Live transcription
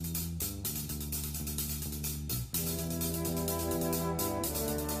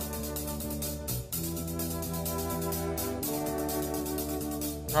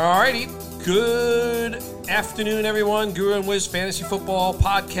Alrighty, good afternoon, everyone. Guru and Wiz Fantasy Football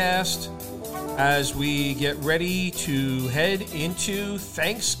Podcast. As we get ready to head into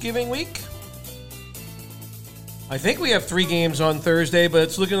Thanksgiving week, I think we have 3 games on Thursday, but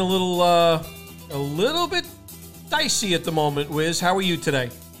it's looking a little bit dicey at the moment. Wiz, how are you today?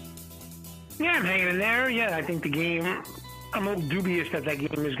 Yeah, I'm hanging in there. Yeah, I think the game, I'm a little dubious that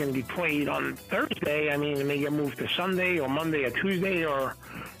game is going to be played on Thursday. I mean, it may get moved to Sunday or Monday or Tuesday or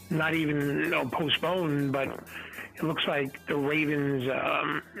not even postponed, but it looks like the Ravens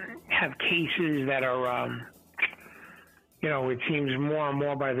have cases that are, it seems more and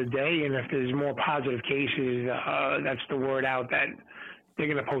more by the day, and if there's more positive cases, that's the word out that they're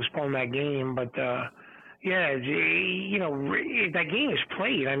going to postpone that game. But, if that game is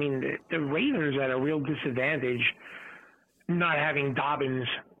played, I mean, the Ravens are at a real disadvantage not having Dobbins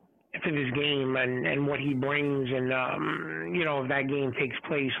for this game and what he brings. And, if that game takes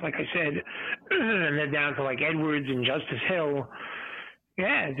place, like I said, and they're down to like Edwards and Justice Hill,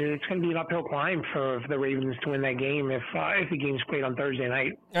 yeah, it's going to be an uphill climb for the Ravens to win that game if the game's played on Thursday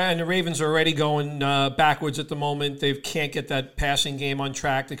night. And the Ravens are already going backwards at the moment. They can't get that passing game on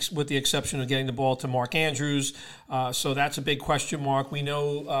track, with the exception of getting the ball to Mark Andrews. So that's a big question mark. We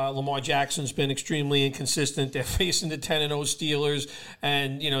know Lamar Jackson's been extremely inconsistent. They're facing the 10-0 Steelers,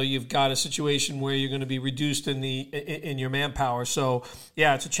 and you've got a situation where you're going to be reduced in your manpower. So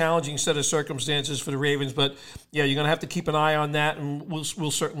yeah, it's a challenging set of circumstances for the Ravens. But yeah, you're going to have to keep an eye on that, and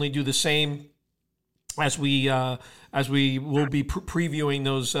we'll certainly do the same as we will be previewing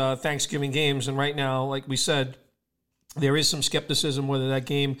those Thanksgiving games. And right now, like we said, there is some skepticism whether that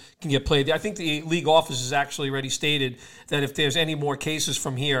game can get played. I think the league office has actually already stated that if there's any more cases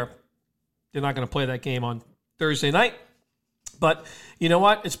from here, they're not going to play that game on Thursday night. But you know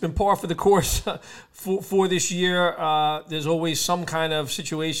what? It's been par for the course for this year. There's always some kind of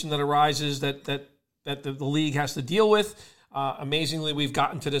situation that arises that the league has to deal with. Amazingly, we've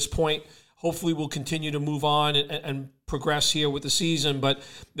gotten to this point. Hopefully we'll continue to move on and progress here with the season, but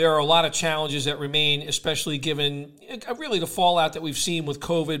there are a lot of challenges that remain, especially given really the fallout that we've seen with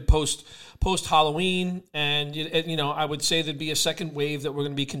COVID post Halloween, and I would say there'd be a second wave that we're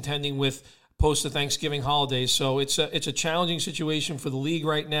going to be contending with post the Thanksgiving holidays. So it's a challenging situation for the league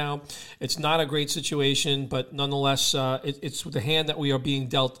right now. It's not a great situation, but nonetheless, it's the hand that we are being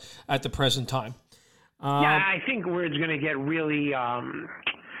dealt at the present time. I think where it's going to get really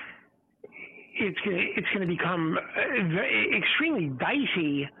it's going to become extremely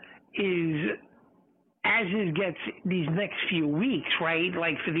dicey is as it gets these next few weeks, right?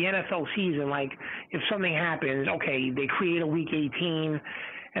 Like for the NFL season, like if something happens, okay, they create a week 18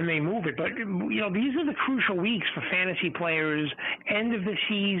 and they move it. But, these are the crucial weeks for fantasy players, end of the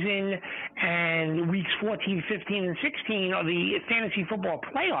season, and weeks 14, 15, and 16 are the fantasy football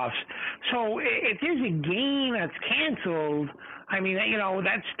playoffs. So if there's a game that's canceled, I mean,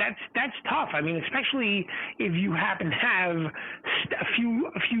 that's tough. I mean, especially if you happen to have a few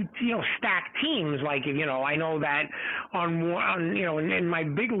stacked teams. Like, I know that in my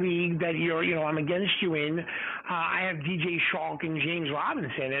big league that I'm against you in, I have DJ Shark and James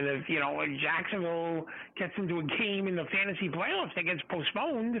Robinson, and if Jacksonville gets into a game in the fantasy playoffs that gets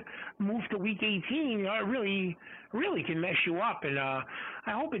postponed, moved to week 18, it really can mess you up. And I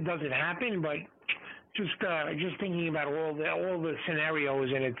hope it doesn't happen, but. Just thinking about all the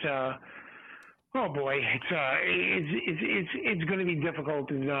scenarios, and it's oh boy, it's going to be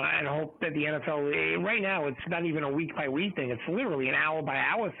difficult, and I hope that the NFL right now it's not even a week by week thing; it's literally an hour by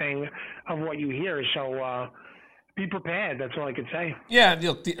hour thing of what you hear. So be prepared. That's all I could say. Yeah,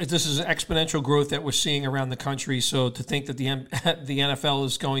 look, this is an exponential growth that we're seeing around the country. So to think that the NFL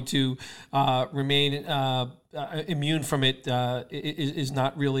is going to remain immune from it is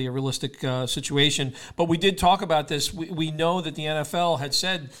not really a realistic situation. But we did talk about this. We know that the NFL had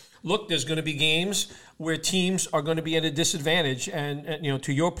said, look, there's going to be games where teams are going to be at a disadvantage. And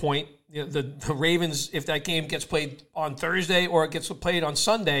to your point, the Ravens, if that game gets played on Thursday or it gets played on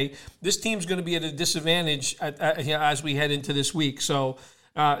Sunday, this team's going to be at a disadvantage as we head into this week. So,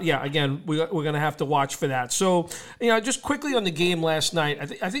 again, we're going to have to watch for that. So, just quickly on the game last night,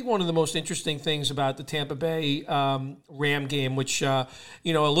 I think one of the most interesting things about the Tampa Bay Ram game, which, a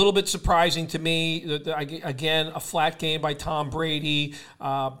little bit surprising to me, again, a flat game by Tom Brady,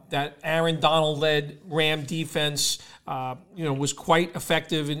 that Aaron Donald-led Ram defense, was quite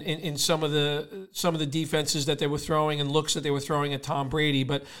effective in some of the defenses that they were throwing and looks that they were throwing at Tom Brady.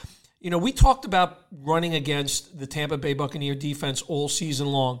 But we talked about running against the Tampa Bay Buccaneer defense all season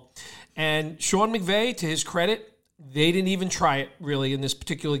long. And Sean McVay, to his credit, they didn't even try it, really, in this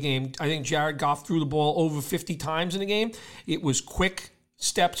particular game. I think Jared Goff threw the ball over 50 times in the game. It was quick,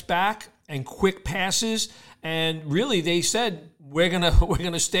 steps back and quick passes. And really, they said, we're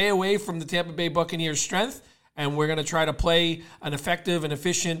gonna stay away from the Tampa Bay Buccaneers' strength, and we're going to try to play an effective and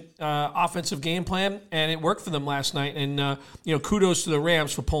efficient offensive game plan. And it worked for them last night. And, kudos to the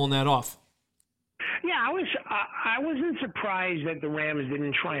Rams for pulling that off. Yeah, I wasn't surprised that the Rams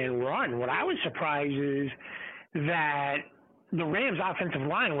didn't try and run. What I was surprised is that the Rams' offensive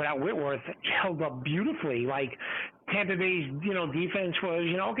line without Whitworth held up beautifully. Like Tampa Bay's, defense was,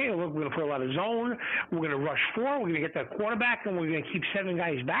 okay, look, we're going to play a lot of zone. We're going to rush four. We're going to get the quarterback, and we're going to keep 7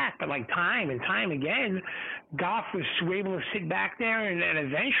 guys back. But like time and time again, Goff was able to sit back there, and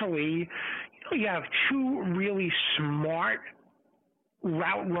eventually, you have 2 really smart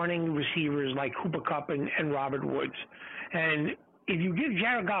route-running receivers like Cooper Kupp and Robert Woods. And if you give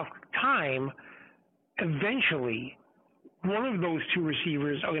Jared Goff time, eventually one of those 2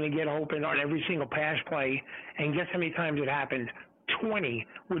 receivers are going to get open on every single pass play. And guess how many times it happened? 20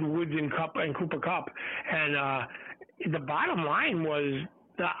 with Woods and Cooper Kupp. And the bottom line was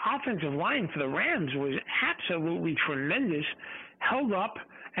the offensive line for the Rams was absolutely tremendous, held up,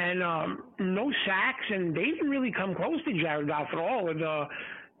 and no sacks, and they didn't really come close to Jared Goff at all. And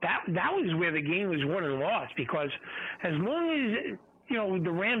that was where the game was won and lost, because as long as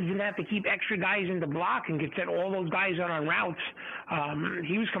the Rams didn't have to keep extra guys in the block and could set all those guys out on routes,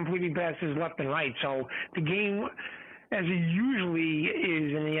 he was completing passes left and right. So the game, as it usually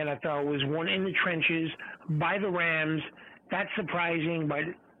is in the NFL, was won in the trenches by the Rams. That's surprising, but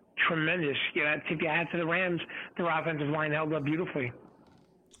tremendous. Tip your hat to the Rams. Their offensive line held up beautifully.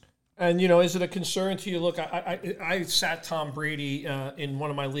 And, is it a concern to you? Look, I sat Tom Brady in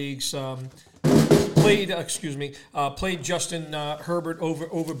one of my leagues, played Justin Herbert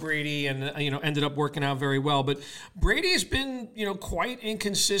over Brady, and, ended up working out very well. But Brady has been, quite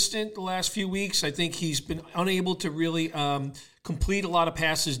inconsistent the last few weeks. I think he's been unable to really complete a lot of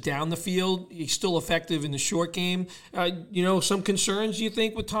passes down the field. He's still effective in the short game. Some concerns, you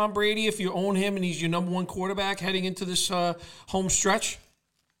think, with Tom Brady if you own him and he's your number 1 quarterback heading into this home stretch?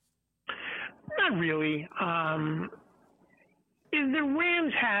 Not really. The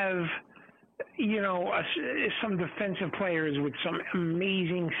Rams have, some defensive players with some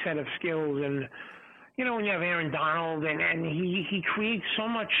amazing set of skills, and when you have Aaron Donald and he creates so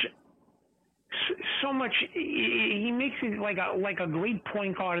much. He makes it like a great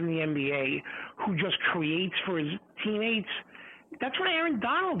point guard in the NBA who just creates for his teammates. That's what Aaron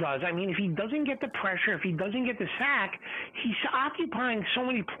Donald does. I mean, if he doesn't get the pressure, if he doesn't get the sack, he's occupying so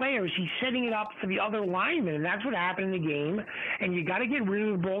many players. He's setting it up for the other linemen, and that's what happened in the game. And you got to get rid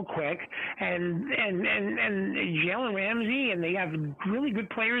of the ball quick. And Jalen Ramsey, and they have really good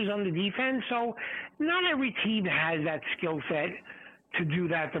players on the defense. So not every team has that skill set to do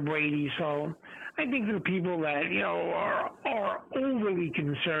that to Brady. So I think the people that are overly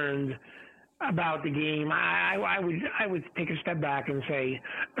concerned about the game, I would take a step back and say,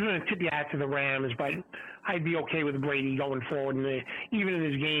 I'm going to tip your hat to the Rams, but I'd be okay with Brady going forward. And even in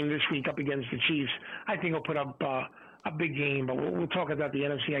his game this week up against the Chiefs, I think he'll put up a big game. But we'll talk about the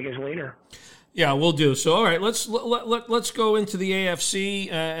NFC, I guess, later. Yeah, we'll do. So, all right, let's go into the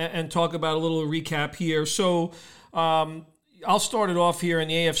AFC and talk about a little recap here. So, I'll start it off here in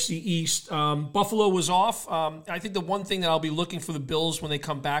the AFC East. Buffalo was off. I think the one thing that I'll be looking for the Bills when they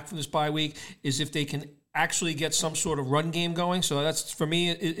come back from this bye week is if they can actually get some sort of run game going. So that's, for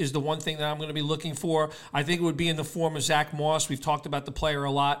me, is the one thing that I'm going to be looking for. I think it would be in the form of Zach Moss. We've talked about the player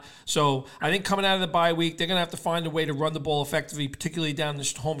a lot. So I think coming out of the bye week, they're going to have to find a way to run the ball effectively, particularly down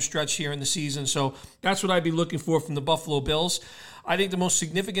this home stretch here in the season. So that's what I'd be looking for from the Buffalo Bills. I think the most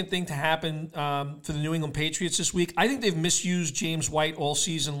significant thing to happen for the New England Patriots this week, I think they've misused James White all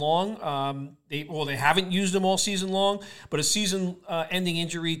season long. They haven't used him all season long, but a season-ending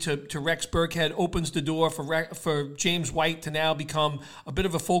injury to Rex Burkhead opens the door for James White to now become a bit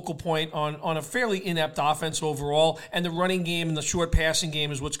of a focal point on a fairly inept offense overall, and the running game and the short passing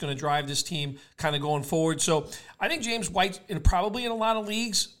game is what's going to drive this team kind of going forward. So I think James White, probably in a lot of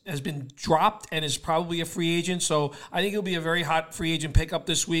leagues, has been dropped and is probably a free agent. So I think he'll be a very hot free agent pickup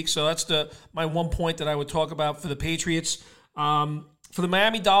this week. So that's my one point that I would talk about for the Patriots. For the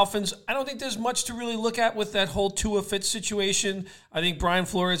Miami Dolphins, I don't think there's much to really look at with that whole Tua Fitz situation. I think Brian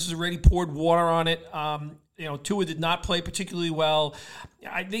Flores has already poured water on it. Tua did not play particularly well.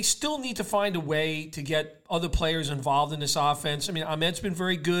 They still need to find a way to get other players involved in this offense. I mean, Ahmed's been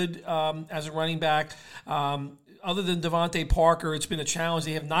very good as a running back. Other than Devontae Parker, it's been a challenge.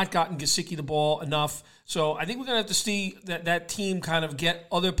 They have not gotten Gesicki the ball enough. So I think we're going to have to see that team kind of get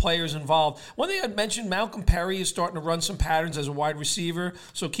other players involved. One thing I'd mentioned, Malcolm Perry is starting to run some patterns as a wide receiver,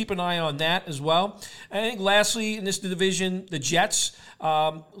 so keep an eye on that as well. And I think lastly, in this division, the Jets,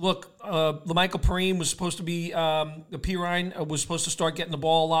 LaMichael Perine was supposed to be, Pirine was supposed to start getting the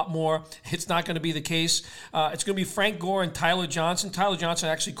ball a lot more. It's not going to be the case. It's going to be Frank Gore and Tyler Johnson. Tyler Johnson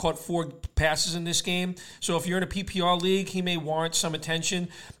actually caught 4 passes in this game, so if you're in a PPR league, he may warrant some attention.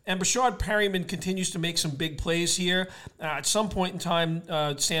 And Brashard Perryman continues to make some big plays here. At some point in time,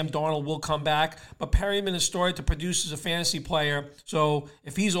 Sam Darnold will come back, but Perryman has started to produce as a fantasy player. So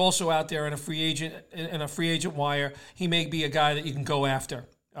if he's also out there in a free agent wire, he may be a guy that you can go after.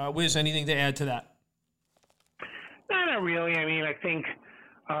 Wiz, anything to add to that? No, not really. I mean, I think,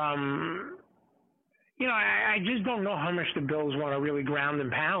 I just don't know how much the Bills want to really ground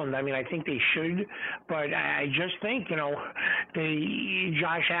and pound. I mean, I think they should, but I just think,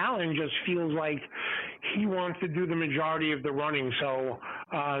 Josh Allen just feels like he wants to do the majority of the running. So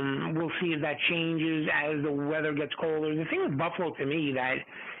we'll see if that changes as the weather gets colder. The thing with Buffalo, to me, that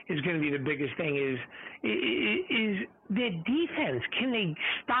is going to be the biggest thing is their defense. Can they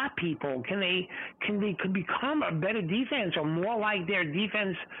stop people? Can they become a better defense or more like their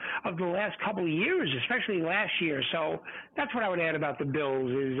defense of the last couple of years, especially last year? So that's what I would add about the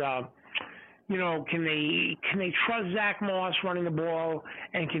Bills is, can they trust Zach Moss running the ball,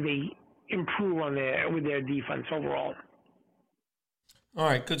 and can they improve with their defense overall? All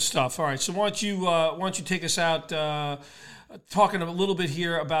right, good stuff. All right, so why don't you take us out talking a little bit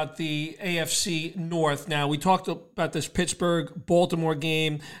here about the AFC North. Now, we talked about this Pittsburgh-Baltimore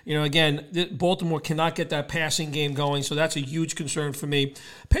game. Again, Baltimore cannot get that passing game going, so that's a huge concern for me.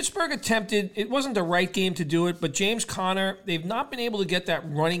 Pittsburgh attempted, it wasn't the right game to do it, but James Conner, they've not been able to get that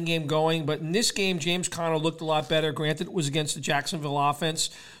running game going, but in this game, James Conner looked a lot better. Granted, it was against the Jacksonville offense.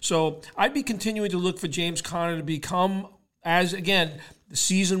 So I'd be continuing to look for James Conner to become, as, again, the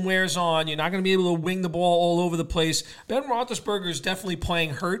season wears on, you're not going to be able to wing the ball all over the place. Ben Roethlisberger is definitely playing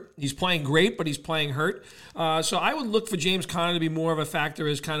hurt. He's playing great, but he's playing hurt. So I would look for James Conner to be more of a factor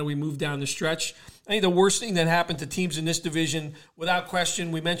as kind of we move down the stretch. I think the worst thing that happened to teams in this division, without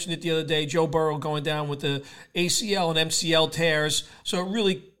question, we mentioned it the other day, Joe Burrow going down with the ACL and MCL tears. So it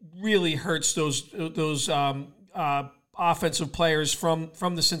really, really hurts those offensive players from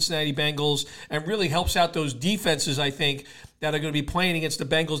the Cincinnati Bengals and really helps out those defenses, I think, that are going to be playing against the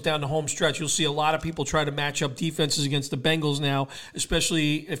Bengals down the home stretch. You'll see a lot of people try to match up defenses against the Bengals now,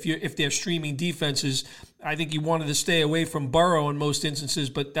 especially if they're streaming defenses. I think you wanted to stay away from Burrow in most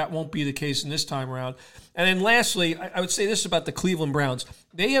instances, but that won't be the case in this time around. And then lastly, I would say this about the Cleveland Browns.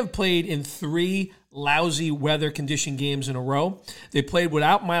 They have played in 3 lousy weather condition games in a row. They played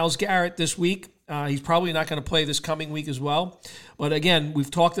without Myles Garrett this week. He's probably not going to play this coming week as well. But again, we've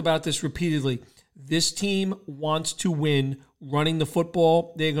talked about this repeatedly. This team wants to win running the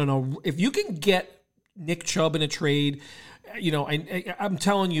football. They're going to, if you can get Nick Chubb in a trade, I'm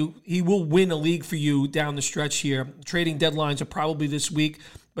telling you, he will win a league for you down the stretch here. Trading deadlines are probably this week.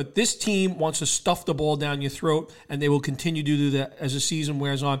 But this team wants to stuff the ball down your throat, and they will continue to do that as the season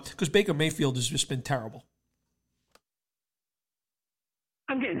wears on because Baker Mayfield has just been terrible.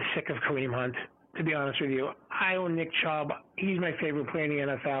 I'm getting sick of Kareem Hunt, to be honest with you. I own Nick Chubb. He's my favorite player in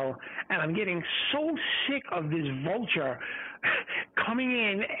the NFL. And I'm getting so sick of this vulture coming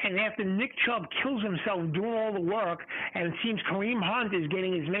in, and after Nick Chubb kills himself doing all the work, and it seems Kareem Hunt is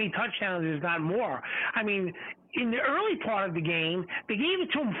getting as many touchdowns, if not more. I mean, in the early part of the game, they gave it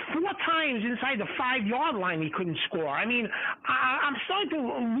to him 4 times inside the 5-yard line. He couldn't score. I mean, I'm starting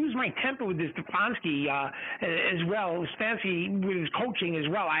to lose my temper with this Stefanski as well, Stefanski with his coaching as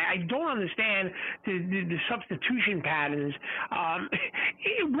well. I don't understand the substitution patterns. One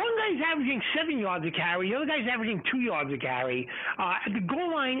guy's averaging 7 yards a carry. The other guy's averaging 2 yards a carry. At the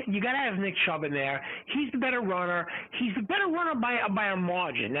goal line, you got to have Nick Chubb in there. He's the better runner. He's the better runner by a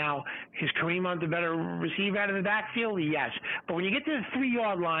margin. Now, is Kareem Hunt the better receiver out of the backfield? Yes. But when you get to the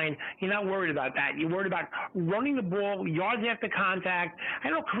 3-yard line, you're not worried about that. You're worried about running the ball, yards after contact. I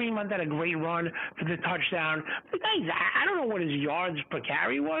know Kareem Hunt had a great run for the touchdown. But guys, I don't know what his yards per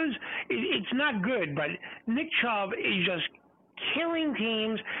carry was. It's not good, but Nick Chubb is just killing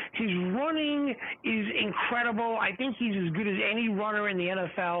teams. His running is incredible. I think he's as good as any runner in the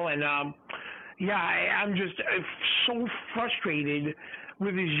NFL. And, I'm just so frustrated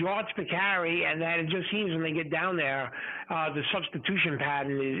with his yards per carry, and that it just seems when they get down there, the substitution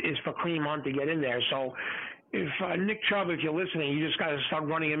pattern is for Kareem Hunt to get in there. So if Nick Chubb, if you're listening, you just got to start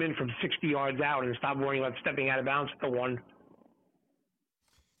running him in from 60 yards out and stop worrying about stepping out of bounds at the 1.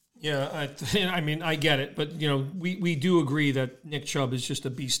 Yeah, I mean, I get it, but we do agree that Nick Chubb is just a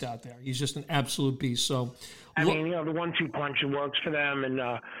beast out there. He's just an absolute beast. So, I mean, the 1-2 punch works for them, and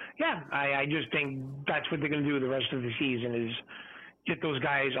I just think that's what they're going to do the rest of the season is get those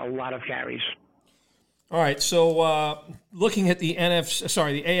guys a lot of carries. All right, so looking at the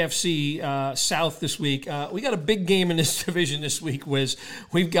AFC South this week, we got a big game in this division this week.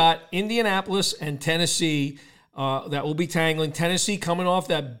 We've got Indianapolis and Tennessee that will be tangling. Tennessee coming off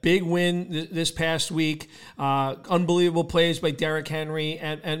that big win this past week. Unbelievable plays by Derrick Henry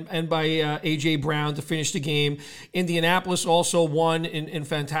and by A.J. Brown to finish the game. Indianapolis also won in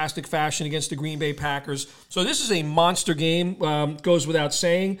fantastic fashion against the Green Bay Packers. So this is a monster game, goes without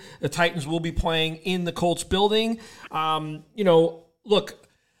saying. The Titans will be playing in the Colts building. Look,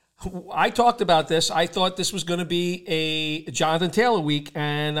 I talked about this. I thought this was going to be a Jonathan Taylor week,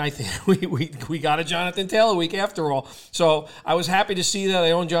 and I think we got a Jonathan Taylor week after all. So I was happy to see that.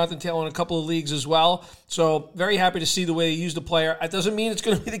 I own Jonathan Taylor in a couple of leagues as well. So very happy to see the way he used the player. That doesn't mean it's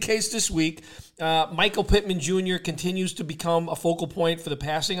going to be the case this week. Michael Pittman Jr. continues to become a focal point for the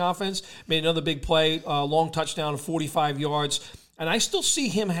passing offense. Made another big play, long touchdown of 45 yards. And I still see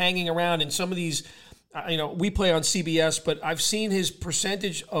him hanging around in some of these. We play on CBS, but I've seen his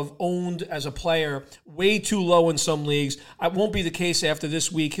percentage of owned as a player way too low in some leagues. It won't be the case after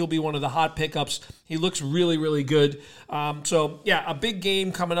this week. He'll be one of the hot pickups. He looks really, really good. A big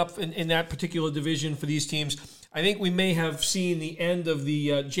game coming up in that particular division for these teams. I think we may have seen the end of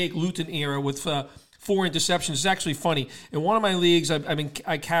the Jake Luton era with 4 interceptions. It's actually funny. In one of my leagues,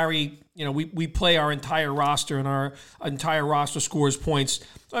 I carry, we play our entire roster, and our entire roster scores points.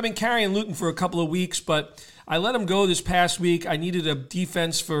 So I've been carrying Luton for a couple of weeks, but I let him go this past week. I needed a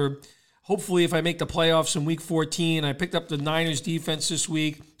defense for, hopefully, if I make the playoffs in week 14. I picked up the Niners defense this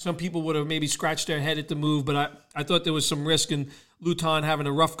week. Some people would have maybe scratched their head at the move, but I thought there was some risk in Luton having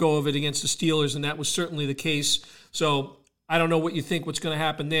a rough go of it against the Steelers, and that was certainly the case. So I don't know what you think, what's going to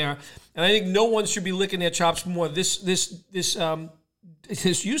happen there. And I think no one should be licking their chops more. This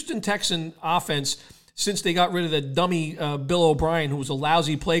Houston Texan offense, since they got rid of the dummy Bill O'Brien, who was a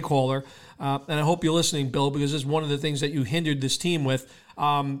lousy play caller, and I hope you're listening, Bill, because this is one of the things that you hindered this team with.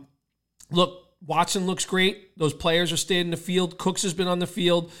 Look, Watson looks great. Those players are staying in the field. Cooks has been on the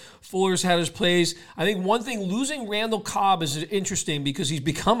field. Fuller's had his plays. I think one thing, losing Randall Cobb is interesting because he's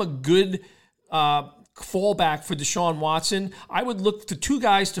become a good fallback for Deshaun Watson. I would look to 2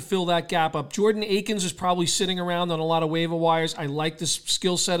 guys to fill that gap up. Jordan Akins is probably sitting around on a lot of waiver wires. I like the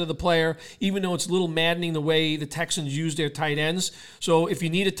skill set of the player, even though it's a little maddening the way the Texans use their tight ends. So if you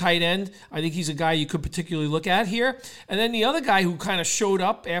need a tight end, I think he's a guy you could particularly look at here. And then the other guy who kind of showed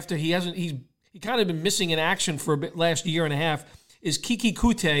up after he kind of been missing in action for last year and a half is Kiki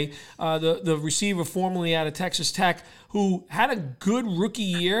Kute, the receiver formerly out of Texas Tech, who had a good rookie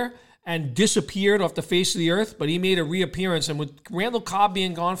year and disappeared off the face of the earth, but he made a reappearance. And with Randall Cobb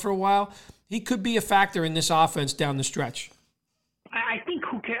being gone for a while, he could be a factor in this offense down the stretch. I think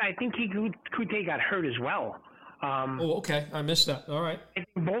Kute got hurt as well. Okay. I missed that. All right. I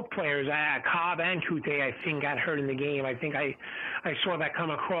think both players, Cobb and Kute, I think got hurt in the game. I think I saw that come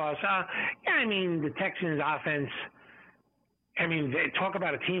across. The Texans offense, they talk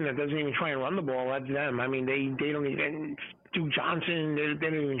about a team that doesn't even try and run the ball. That's them. They don't even do Johnson. They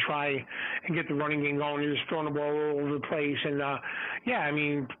don't even try and get the running game going. They're just throwing the ball all over the place. And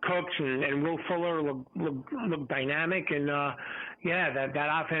Cooks and Will Fuller look dynamic. And that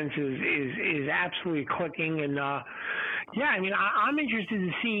offense is absolutely clicking. And I'm interested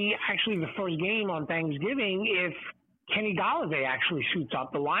to see actually the first game on Thanksgiving if Kenny Golladay actually suits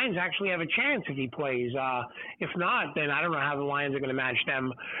up. The Lions actually have a chance if he plays. If not, then I don't know how the Lions are going to match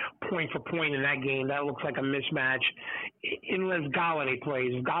them point for point in that game. That looks like a mismatch unless Golladay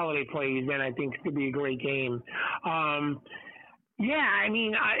plays. If Golladay plays, then I think it could be a great game.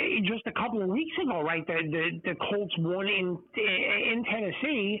 Just a couple of weeks ago, right, the Colts won in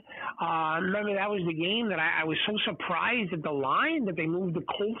Tennessee. Remember, that was the game that I was so surprised at the line that they moved the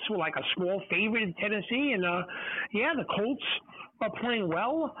Colts were like a small favorite in Tennessee. And, the Colts are playing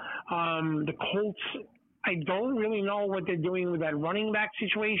well. The Colts, I don't really know what they're doing with that running back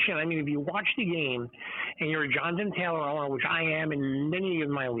situation. If you watch the game and you're a Jonathan Taylor owner, which I am in many of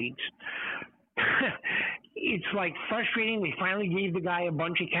my leagues, it's like frustrating. They finally gave the guy a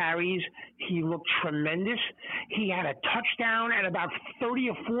bunch of carries. He looked tremendous. He had a touchdown and about 30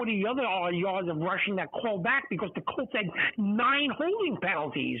 or 40 other yards of rushing that called back because the Colts had 9 holding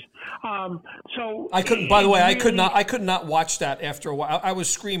penalties. I couldn't. By the way, I could not watch that after a while. I was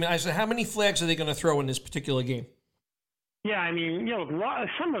screaming. I said, "How many flags are they going to throw in this particular game?" Yeah,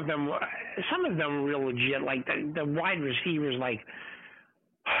 some of them were real legit. Like the wide receivers, like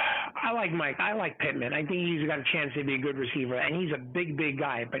I like Mike. I like Pittman. I think he's got a chance to be a good receiver, and he's a big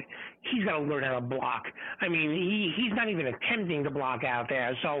guy, but he's got to learn how to block. I mean, he's not even attempting to block out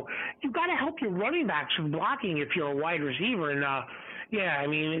there. So you've got to help your running backs with blocking if you're a wide receiver. And, yeah, I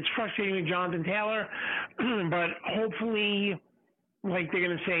mean, it's frustrating with Jonathan Taylor, but hopefully, like they're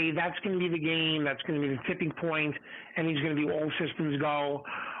going to say, that's going to be the game, that's going to be the tipping point, and he's going to be all systems go.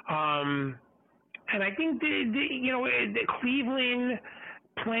 And I think, the Cleveland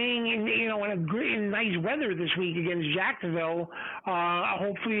playing in nice weather this week against Jacksonville,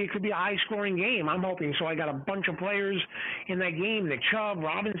 hopefully it could be a high-scoring game. I'm hoping so. I got a bunch of players in that game: Nick Chubb,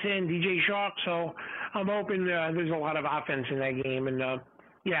 Robinson, DJ Shark. So I'm hoping there's a lot of offense in that game, and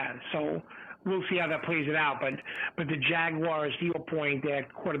so we'll see how that plays it out. But the Jaguars, to your point, their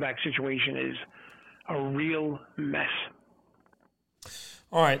quarterback situation is a real mess.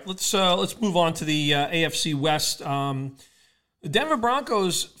 All right, let's move on to the AFC West. The Denver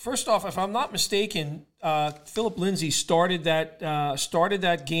Broncos. First off, if I'm not mistaken, Philip Lindsay started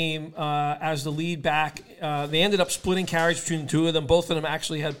that game as the lead back. They ended up splitting carries between the two of them. Both of them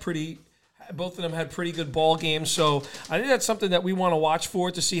actually had pretty good ball games. So I think that's something that we want to watch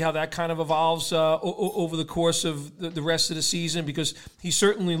for to see how that kind of evolves over the course of the rest of the season, because he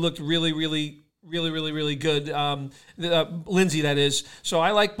certainly looked really good. Lindsay, that is. So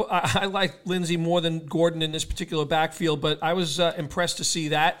I like Lindsay more than Gordon in this particular backfield, but I was impressed to see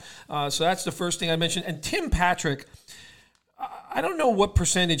that. So that's the first thing I mentioned. And Tim Patrick, I don't know what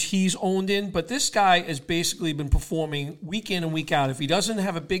percentage he's owned in, but this guy has basically been performing week in and week out. If he doesn't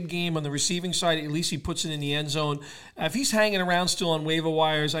have a big game on the receiving side, at least he puts it in the end zone. If he's hanging around still on waiver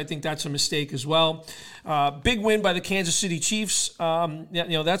wires, I think that's a mistake as well. Big win by the Kansas City Chiefs.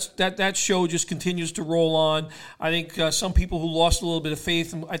 That show just continues to roll on. I think some people who lost a little bit of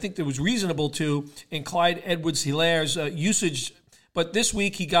faith, and I think there was reasonable to, in Clyde Edwards-Hilaire's usage. But this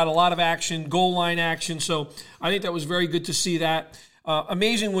week he got a lot of action, goal line action. So I think that was very good to see that.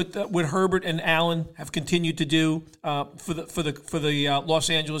 Amazing what Herbert and Allen have continued to do for the Los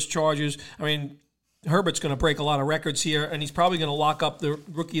Angeles Chargers. I mean, Herbert's going to break a lot of records here, and he's probably going to lock up the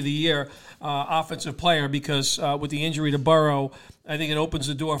Rookie of the Year offensive player, because with the injury to Burrow, I think it opens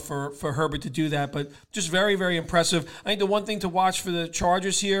the door for Herbert to do that. But just very, very impressive. I think the one thing to watch for the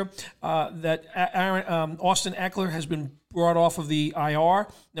Chargers here, that Austin Eckler has been brought off of the IR.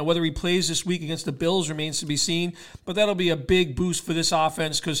 Now, whether he plays this week against the Bills remains to be seen, but that'll be a big boost for this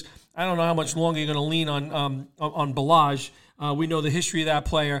offense, because I don't know how much longer you're going to lean on Balaj. We know the history of that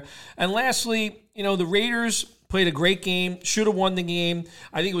player. And lastly, the Raiders played a great game, should have won the game.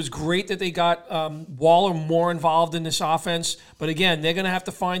 I think it was great that they got Waller more involved in this offense. But again, they're going to have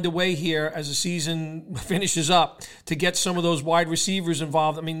to find a way here as the season finishes up to get some of those wide receivers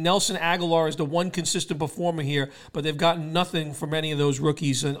involved. I mean, Nelson Aguilar is the one consistent performer here, but they've gotten nothing from any of those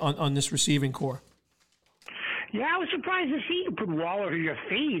rookies on this receiving core. Yeah, I was surprised to see you put Waller to your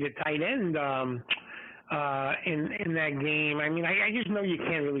fade at tight end in that game. I mean, I just know you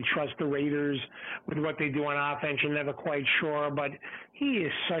can't really trust the Raiders with what they do on offense. You're never quite sure, but he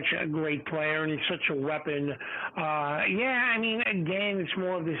is such a great player, and he's such a weapon. I mean, again, it's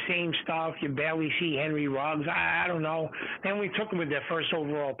more of the same stuff. You barely see Henry Ruggs. I don't know. Then we took him with their first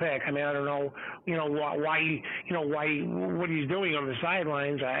overall pick. I mean, I don't know, why, what he's doing on the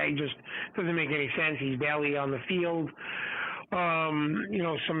sidelines. I just doesn't make any sense. He's barely on the field.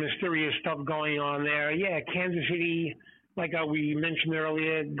 Some mysterious stuff going on there. Yeah, Kansas City, like we mentioned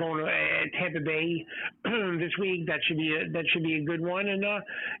earlier, going to Tampa Bay this week. That should be a good one. And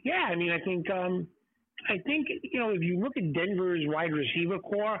I mean, I think if you look at Denver's wide receiver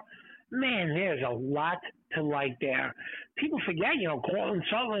core, man, there's a lot to like there. People forget, Cortland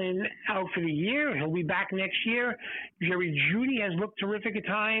Sutton out for the year. He'll be back next year. Jerry Jeudy has looked terrific at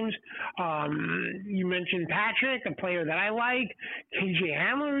times. You mentioned Patrick, a player that I like. KJ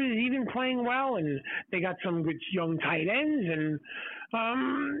Hamler is even playing well, and they got some good young tight ends. And,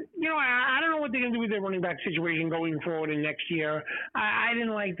 I don't know what they're going to do with their running back situation going forward in next year. I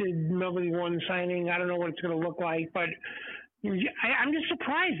didn't like the Melvin Gordon signing. I don't know what it's going to look like, but I'm just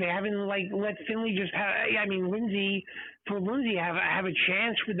surprised they haven't let Finley just have. I mean, Lindsay have a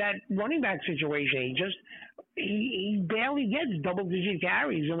chance with that running back situation. He barely gets double-digit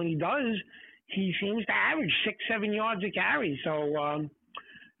carries, and when he does, he seems to average 6-7 yards a carry. So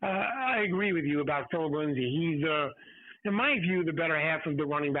I agree with you about Philip Lindsay. He's, in my view, the better half of the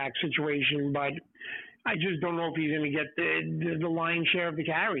running back situation, but I just don't know if he's going to get the lion's share of the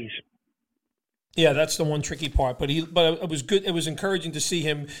carries. Yeah, that's the one tricky part. But it was good. It was encouraging to see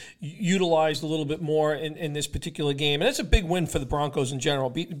him utilized a little bit more in this particular game, and it's a big win for the Broncos in general.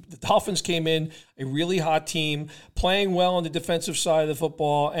 The Dolphins came in a really hot team, playing well on the defensive side of the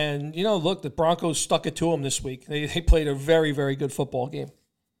football, and look, the Broncos stuck it to them this week. They played a very, very good football game.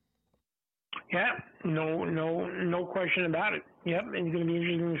 Yeah, no question about it. Yep, and it's going to be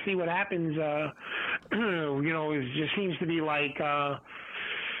interesting to see what happens. It just seems to be like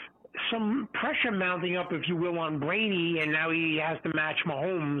some pressure mounting up, if you will, on Brady, and now he has to match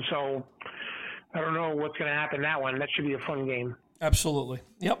Mahomes. So I don't know what's going to happen that one. That should be a fun game. Absolutely.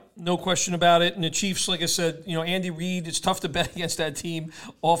 Yep. No question about it. And the Chiefs, like I said, Andy Reid, it's tough to bet against that team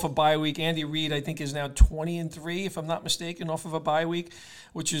off a bye week. Andy Reid, I think, is now 20-3, if I'm not mistaken, off of a bye week,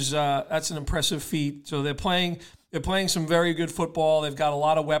 which is that's an impressive feat. So they're playing some very good football. They've got a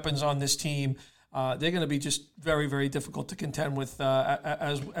lot of weapons on this team. They're going to be just very, very difficult to contend with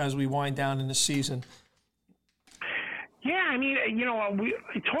as we wind down in the season. Yeah, I mean, we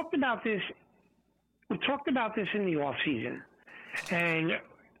talked about this. We talked about this in the offseason. And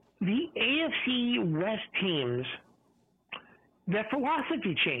the AFC West teams, their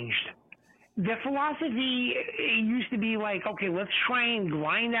philosophy changed. Their philosophy used to be like, okay, let's try and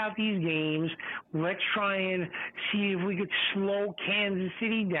grind out these games. Let's try and see if we could slow Kansas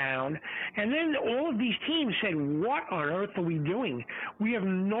City down. And then all of these teams said, what on earth are we doing? We have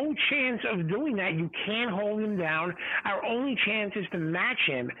no chance of doing that. You can't hold him down. Our only chance is to match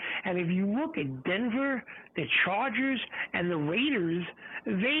him. And if you look at Denver, the Chargers, and the Raiders,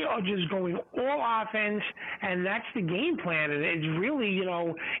 they are just going all offense, and that's the game plan. And it's really,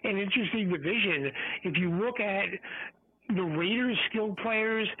 an interesting division. If you look at the Raiders' skilled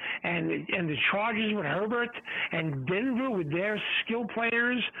players and the Chargers with Herbert and Denver with their skilled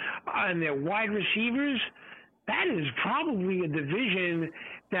players and their wide receivers, that is probably a division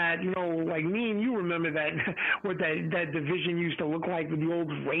that, like me and you remember that what that division used to look like with the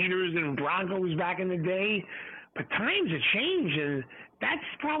old Raiders and Broncos back in the day. But times have changed, and that's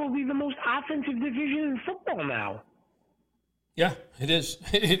probably the most offensive division in football now. Yeah, it is.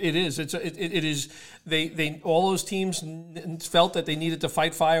 It is. It is. They all those teams felt that they needed to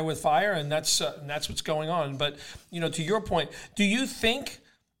fight fire with fire, and that's what's going on. But to your point, do you think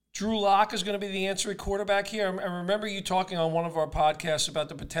Drew Lock is going to be the answer at quarterback here? I remember you talking on one of our podcasts about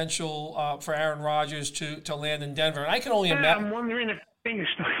the potential for Aaron Rodgers to land in Denver, and I can only imagine. I'm wondering if things,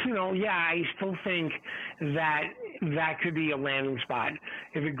 I still think that could be a landing spot.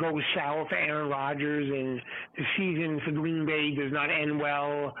 If it goes sour for Aaron Rodgers and the season for Green Bay does not end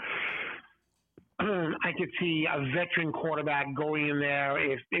well, I could see a veteran quarterback going in there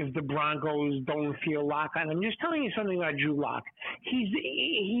if the Broncos don't feel locked on. I'm just telling you something about Drew Lock.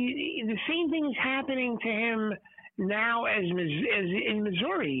 He the same thing is happening to him now as in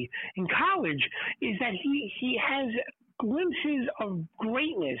Missouri in college, is that he has glimpses of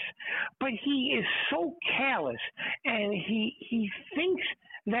greatness, but he is so careless, and he thinks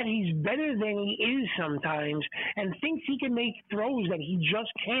that he's better than he is sometimes, and thinks he can make throws that he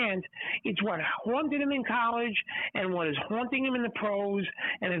just can't. It's what haunted him in college and what is haunting him in the pros.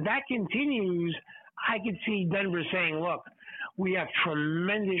 And if that continues, I could see Denver saying, look, we have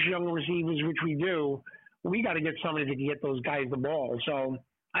tremendous young receivers, which we do. We got to get somebody to get those guys the ball. So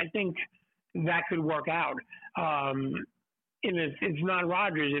I think that could work out. And it's not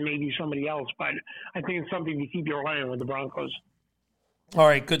Rodgers, it may be somebody else, but I think it's something to keep your eye on with the Broncos. All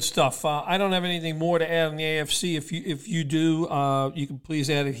right, good stuff. I don't have anything more to add on the AFC. If you do, you can please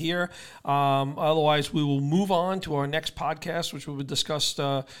add it here. Otherwise, we will move on to our next podcast, which we will discuss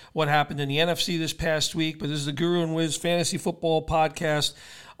what happened in the NFC this past week. But this is the Guru and Wiz Fantasy Football Podcast,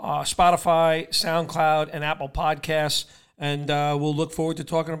 Spotify, SoundCloud, and Apple Podcasts. And we'll look forward to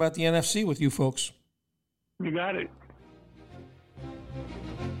talking about the NFC with you folks. You got it.